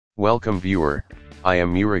Welcome viewer, I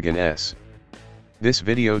am Murugan S. This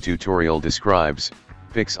video tutorial describes,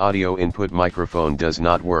 fix audio input microphone does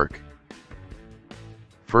not work.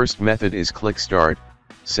 First method is click Start,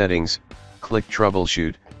 Settings, click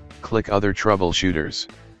Troubleshoot, click Other Troubleshooters.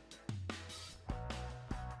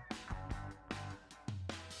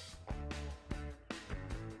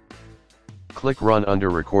 Click Run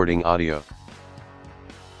under Recording Audio.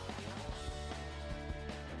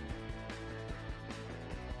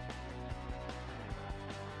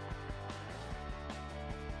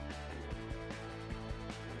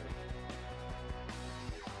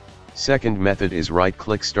 Second method is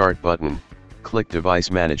right-click Start button, click Device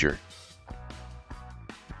Manager.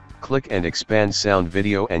 Click and expand Sound,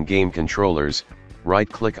 Video and Game Controllers,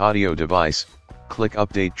 right-click Audio Device, click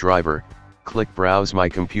Update Driver, click Browse My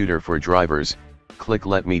Computer for drivers, click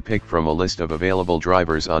Let me pick from a list of available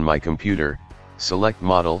drivers on my computer, select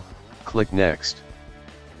Model, click Next.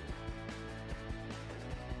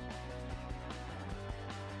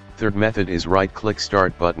 Third method is right-click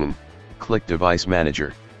Start button, click Device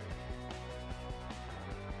Manager.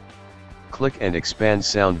 Click and expand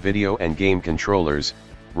Sound, Video and Game Controllers,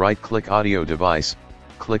 right-click Audio Device,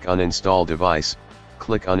 click Uninstall Device,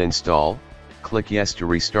 click Uninstall, click Yes to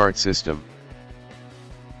restart system.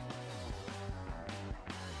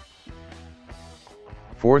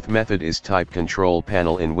 Fourth method is type Control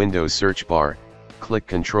Panel in Windows search bar, click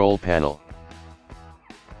Control Panel.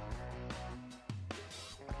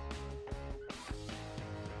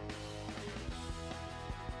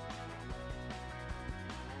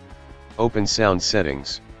 Open Sound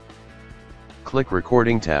Settings. Click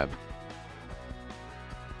Recording tab.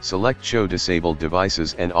 Select Show Disabled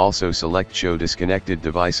Devices and also select Show Disconnected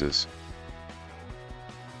Devices.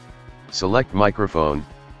 Select Microphone,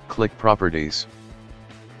 click Properties.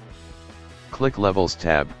 Click Levels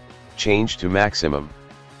tab, change to maximum.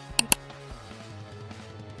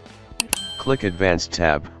 Click Advanced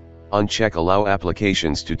tab, uncheck Allow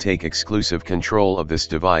applications to take exclusive control of this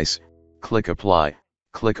device, click Apply,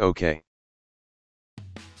 click OK.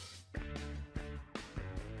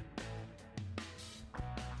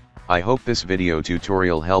 I hope this video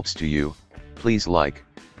tutorial helps to you. Please like,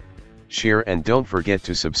 share and don't forget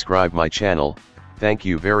to subscribe my channel. Thank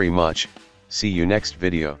you very much. See you next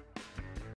video.